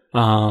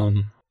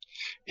 I've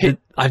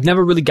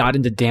never really got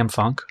into Damn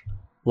Funk.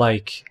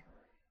 Like,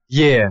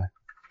 yeah,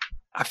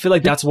 I feel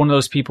like that's one of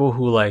those people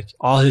who like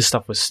all his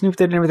stuff was Snoop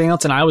did and everything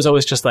else, and I was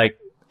always just like,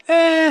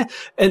 and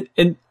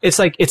it's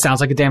like it sounds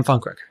like a Damn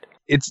Funk record.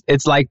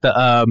 It's like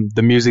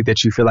the music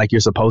that you feel like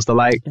you're supposed to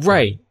like,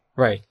 right.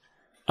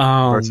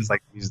 Versus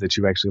like the music that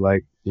you actually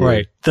like, yeah.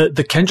 Right.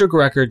 The Kendrick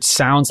record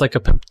sounds like a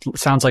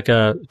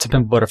To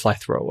Pimp a Butterfly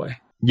throwaway.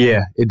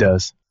 Yeah, it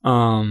does.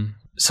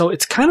 So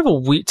it's kind of a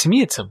weird, to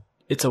me, it's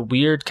a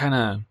weird kind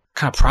of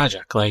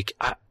project. Like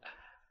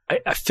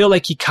I feel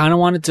like he kind of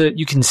wanted to,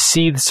 you can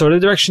see the sort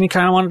of direction he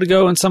kind of wanted to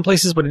go in some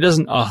places, but it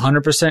doesn't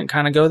 100%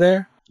 kind of go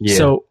there. Yeah.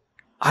 So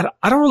I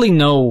don't really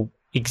know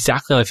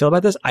exactly how I feel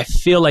about this. I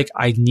feel like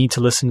I need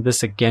to listen to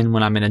this again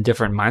when I'm in a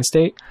different mind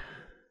state.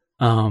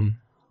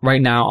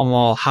 Right now I'm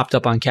all hopped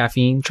up on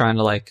caffeine, trying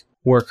to like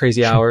work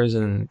crazy hours,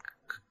 and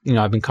you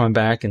know, I've been coming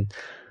back and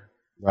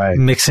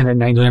mixing at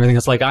night, doing everything.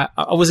 It's like I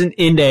wasn't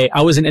in the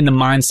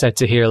mindset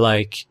to hear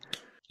like,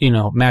 you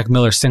know, Mac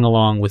Miller sing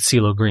along with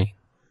CeeLo Green.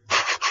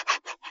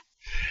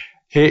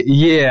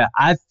 Yeah,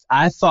 I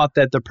thought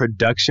that the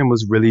production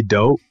was really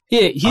dope.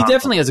 Yeah, he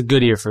definitely has a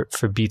good ear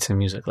for beats and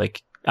music.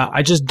 Like,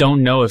 I just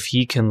don't know if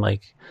he can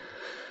like.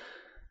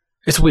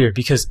 It's weird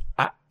because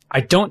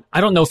I don't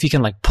know if he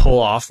can like pull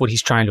off what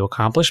he's trying to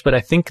accomplish, but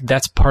I think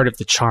that's part of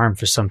the charm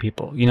for some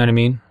people. You know what I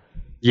mean?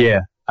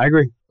 Yeah, I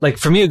agree. Like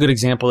for me, a good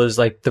example is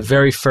like the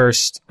very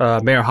first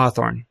Mayer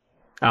Hawthorne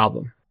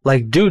album.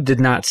 Like, dude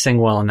did not sing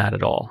well in that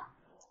at all.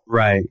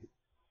 Right.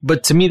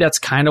 But to me, that's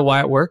kind of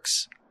why it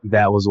works.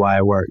 That was why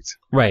it worked.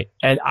 Right.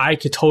 And I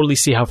could totally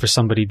see how for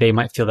somebody, they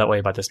might feel that way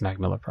about this Mac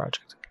Miller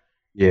project.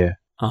 Yeah.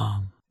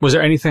 Was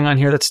there anything on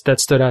here that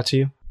stood out to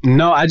you?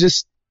 No, I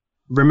just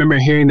remember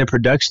hearing the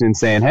production and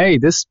saying, hey,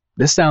 this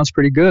sounds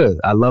pretty good.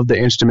 I love the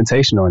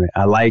instrumentation on it.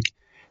 I like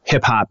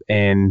hip hop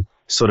and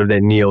sort of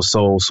that neo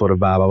soul sort of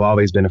vibe. I've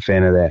always been a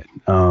fan of that.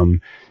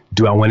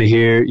 Do I want to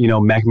hear, you know,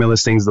 Mac Miller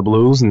sings the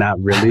blues?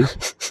 Not really.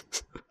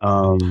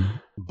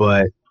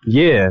 But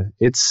yeah,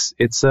 it's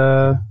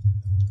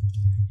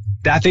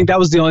I think that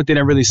was the only thing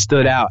that really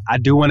stood out. I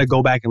do want to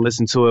go back and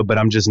listen to it, but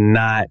I'm just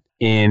not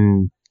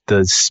in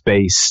the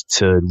space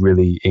to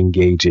really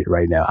engage it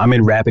right now. I'm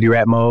in rapidy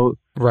rap mode.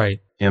 Right.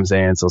 You know what I'm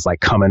saying? So it's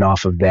like coming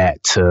off of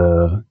that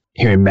to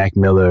hearing Mac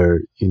Miller,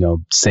 you know,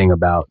 sing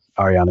about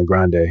Ariana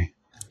Grande.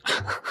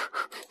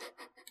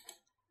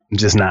 I'm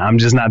just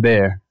not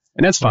there.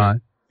 And that's fine.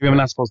 I'm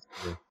not supposed to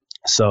be.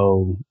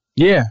 So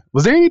yeah.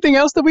 Was there anything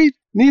else that we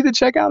need to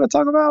check out or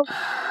talk about?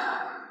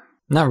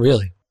 Not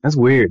really. That's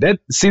weird.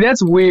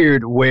 That's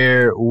weird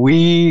where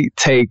we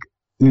take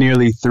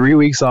nearly 3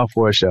 weeks off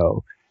for a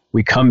show.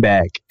 We come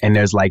back and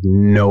there's like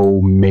no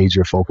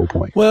major focal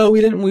point. Well, we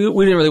didn't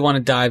really want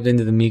to dive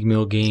into the Meek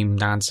Mill game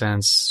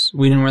nonsense.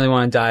 We didn't really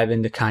want to dive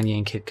into Kanye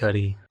and Kid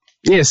Cudi.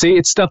 Yeah, see,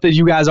 it's stuff that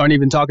you guys aren't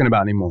even talking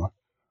about anymore.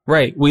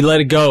 Right. We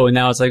let it go and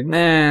now it's like, Look,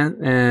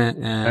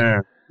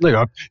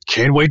 I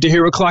can't wait to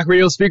hear what Clock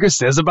Radio Speaker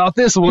says about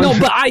this one. No,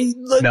 but I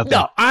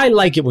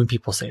like it when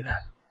people say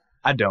that.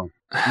 I don't.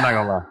 I'm not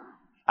gonna lie.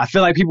 I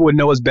feel like people would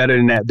know us better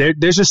than that.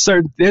 There's just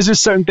certain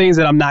things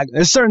that I'm not.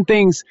 There's certain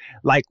things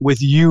like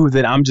with you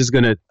that I'm just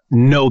gonna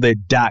know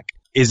that Doc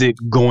isn't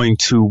going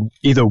to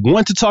either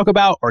want to talk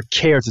about or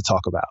care to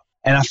talk about.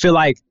 And I feel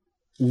like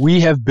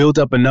we have built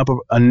up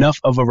enough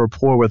of a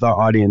rapport with our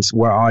audience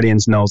where our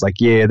audience knows, like,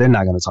 yeah, they're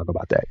not going to talk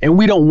about that. And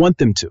we don't want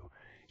them to,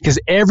 because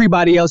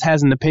everybody else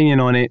has an opinion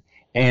on it.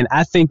 And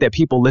I think that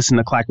people listen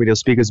to Clock Radio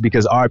Speakers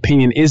because our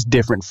opinion is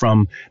different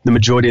from the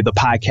majority of the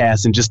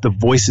podcasts and just the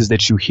voices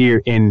that you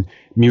hear in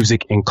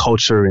music and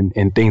culture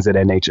and things of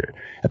that nature.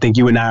 I think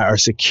you and I are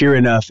secure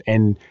enough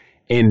in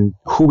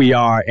who we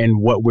are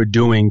and what we're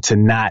doing to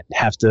not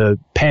have to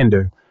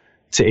pander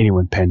to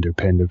anyone, to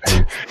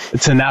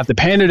not have to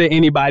pander to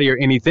anybody or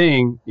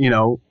anything, you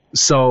know,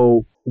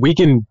 so we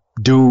can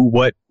do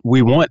what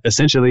we want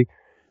essentially.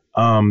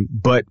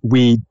 But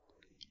we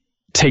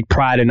take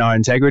pride in our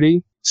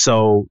integrity.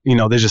 So, you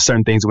know, there's just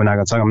certain things we're not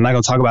going to talk. I'm not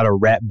going to talk about a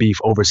rap beef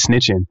over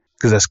snitching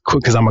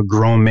because I'm a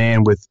grown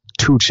man with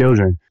 2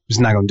 children. I'm just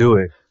not going to do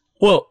it.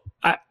 Well,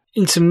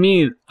 to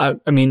me, I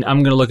mean, I'm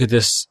going to look at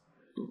this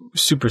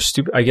super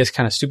stupid, I guess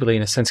kind of stupidly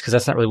in a sense, because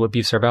that's not really what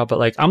beefs are about. But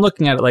like, I'm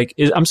looking at it like,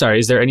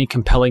 is there any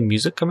compelling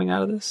music coming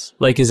out of this?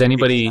 Like, does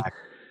anybody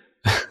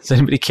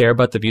care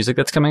about the music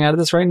that's coming out of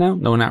this right now?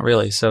 No, not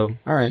really. So,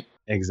 all right.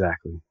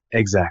 Exactly.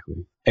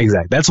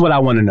 That's what I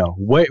want to know.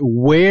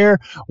 Where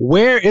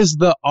is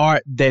the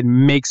art that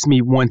makes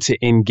me want to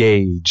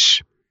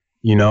engage?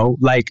 You know,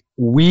 like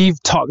we've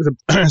talked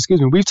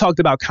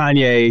about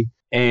Kanye,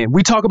 and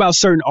we talk about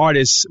certain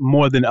artists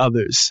more than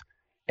others.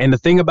 And the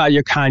thing about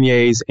your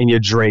Kanyes and your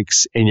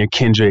Drakes and your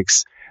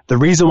Kendricks, the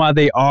reason why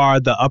they are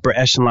the upper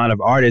echelon of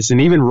artists,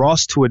 and even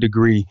Ross to a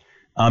degree,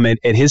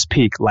 at his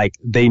peak, like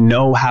they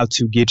know how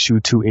to get you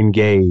to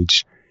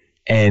engage.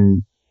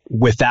 And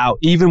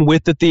even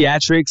with the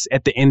theatrics,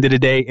 at the end of the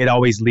day, it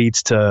always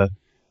leads to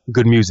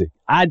good music.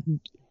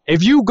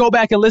 If you go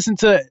back and listen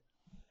to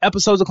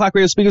episodes of Clock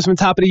Radio Speakers from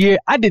the top of the year,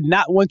 I did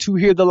not want to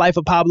hear The Life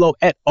of Pablo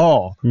at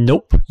all.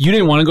 Nope. You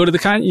didn't want to go to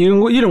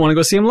you didn't want to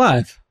go see him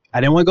live. I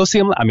didn't want to go see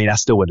him. I mean, I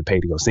still would have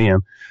paid to go see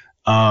him.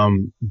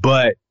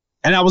 But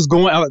I was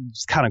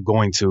kind of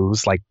going to. It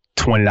was like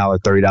 $20,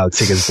 $30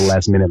 tickets at the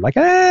last minute. Like,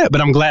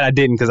 but I'm glad I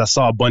didn't, because I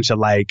saw a bunch of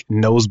like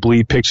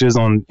nosebleed pictures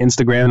on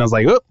Instagram, and I was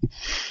like, oh,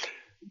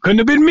 couldn't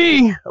have been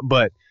me.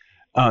 But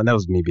that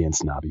was me being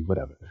snobby,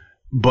 whatever.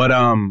 But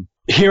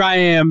here I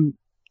am,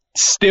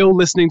 still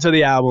listening to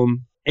the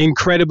album,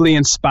 incredibly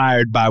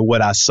inspired by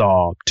what I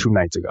saw 2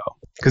 nights ago.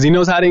 Because he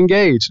knows how to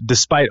engage.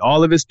 Despite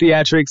all of his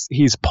theatrics,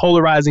 he's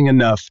polarizing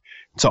enough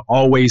to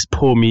always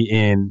pull me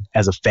in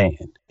as a fan.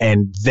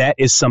 And that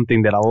is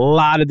something that a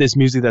lot of this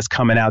music that's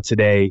coming out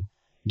today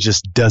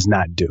just does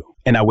not do.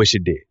 And I wish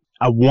it did.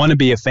 I want to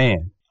be a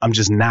fan. I'm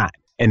just not.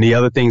 And the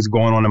other things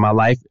going on in my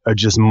life are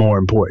just more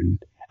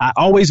important. I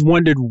always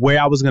wondered where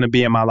I was going to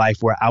be in my life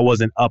where I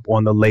wasn't up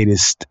on the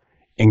latest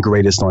and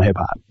greatest on hip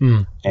hop.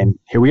 And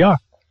here we are.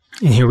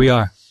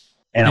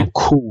 And I'm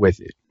cool with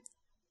it.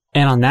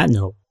 And on that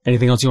note,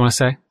 anything else you want to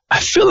say? I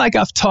feel like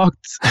I've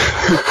talked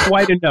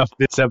quite enough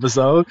this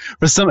episode.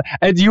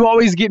 And you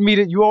always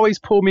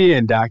pull me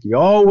in, Doc. You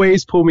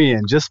always pull me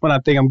in just when I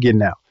think I'm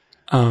getting out.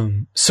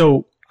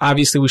 So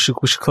obviously we should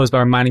close by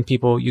reminding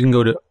people you can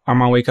go to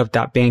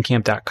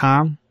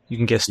armandwakeup.bandcamp.com. You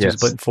can get Stu's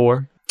Button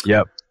 4.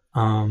 Yep.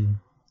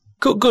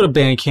 Go to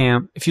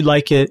Bandcamp. If you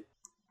like it,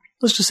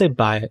 let's just say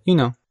buy it. You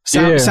know,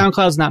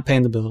 SoundCloud's not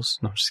paying the bills.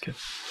 No, I'm just kidding.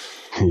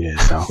 Yeah,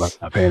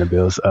 SoundCloud's not paying the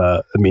bills.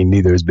 I mean,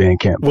 neither is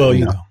Bandcamp. Well,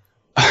 you know.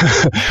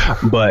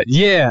 But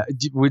yeah,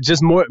 with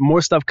just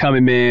more stuff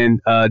coming in.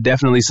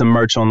 Definitely some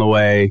merch on the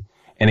way.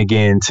 And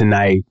again,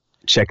 tonight,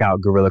 check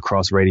out Gorilla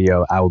Cross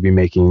Radio. I will be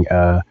making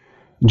a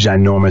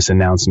ginormous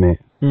announcement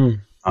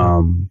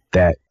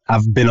that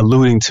I've been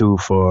alluding to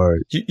for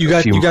you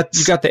got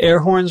the air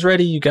horns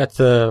ready. You got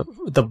the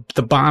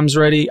bombs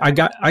ready.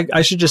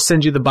 I should just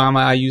send you the bomb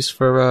I use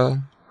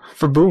for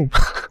Boom.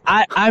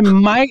 I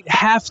might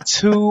have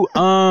to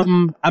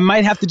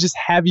just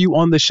have you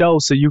on the show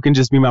so you can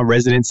just be my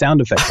resident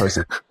sound effect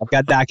person. I've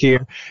got Doc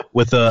here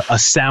with a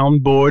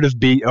soundboard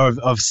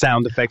of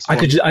sound effects. I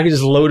could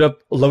just load up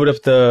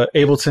the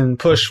Ableton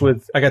Push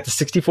with. I got the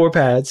 64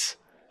 pads.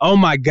 Oh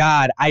my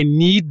God, I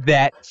need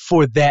that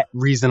for that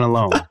reason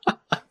alone.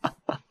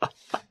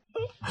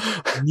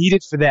 Need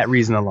it for that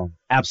reason alone.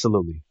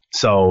 Absolutely.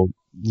 So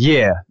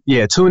yeah.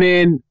 Tune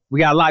in. We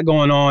got a lot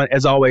going on.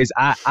 As always,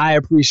 I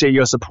appreciate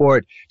your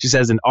support just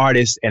as an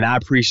artist, and I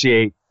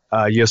appreciate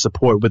your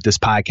support with this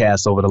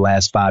podcast over the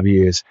last 5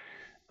 years.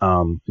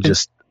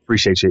 Just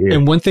appreciate your ear.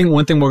 And one thing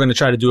we're going to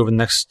try to do over the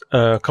next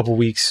couple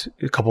weeks,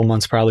 a couple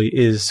months probably,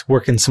 is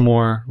work in some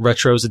more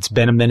retros. It's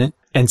been a minute.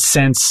 And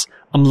since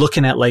I'm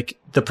looking at like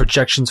the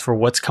projections for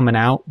what's coming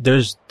out,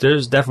 there's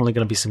definitely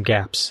going to be some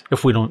gaps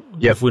if we don't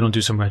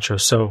do some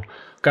retros. So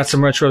got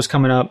some retros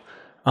coming up.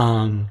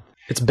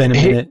 It's been a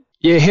minute.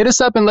 Yeah, hit us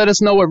up and let us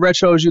know what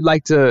retros you'd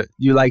like to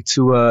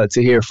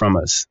hear from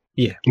us.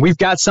 Yeah, we've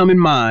got some in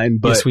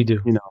mind, but yes, we do.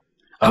 You know,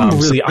 I'm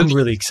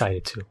really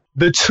excited too.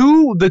 The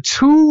two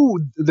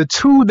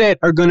that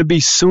are going to be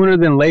sooner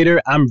than later,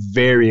 I'm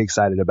very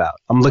excited about.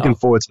 I'm looking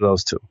forward to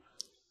those two.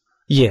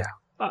 Yeah,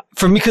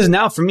 for me, because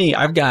now for me,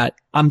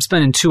 I'm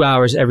spending 2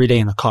 hours every day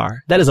in the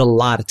car. That is a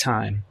lot of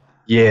time.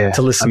 Yeah,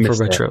 to listen for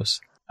retros.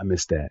 I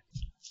miss that.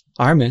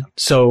 All right, man.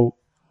 So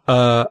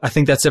I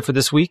think that's it for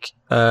this week.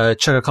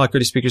 Check out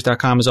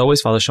CollectGrittySpeakers.com as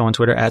always. Follow the show on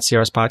Twitter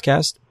 @CRS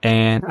Podcast.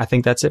 And I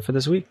think that's it for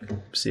this week.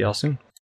 See y'all soon.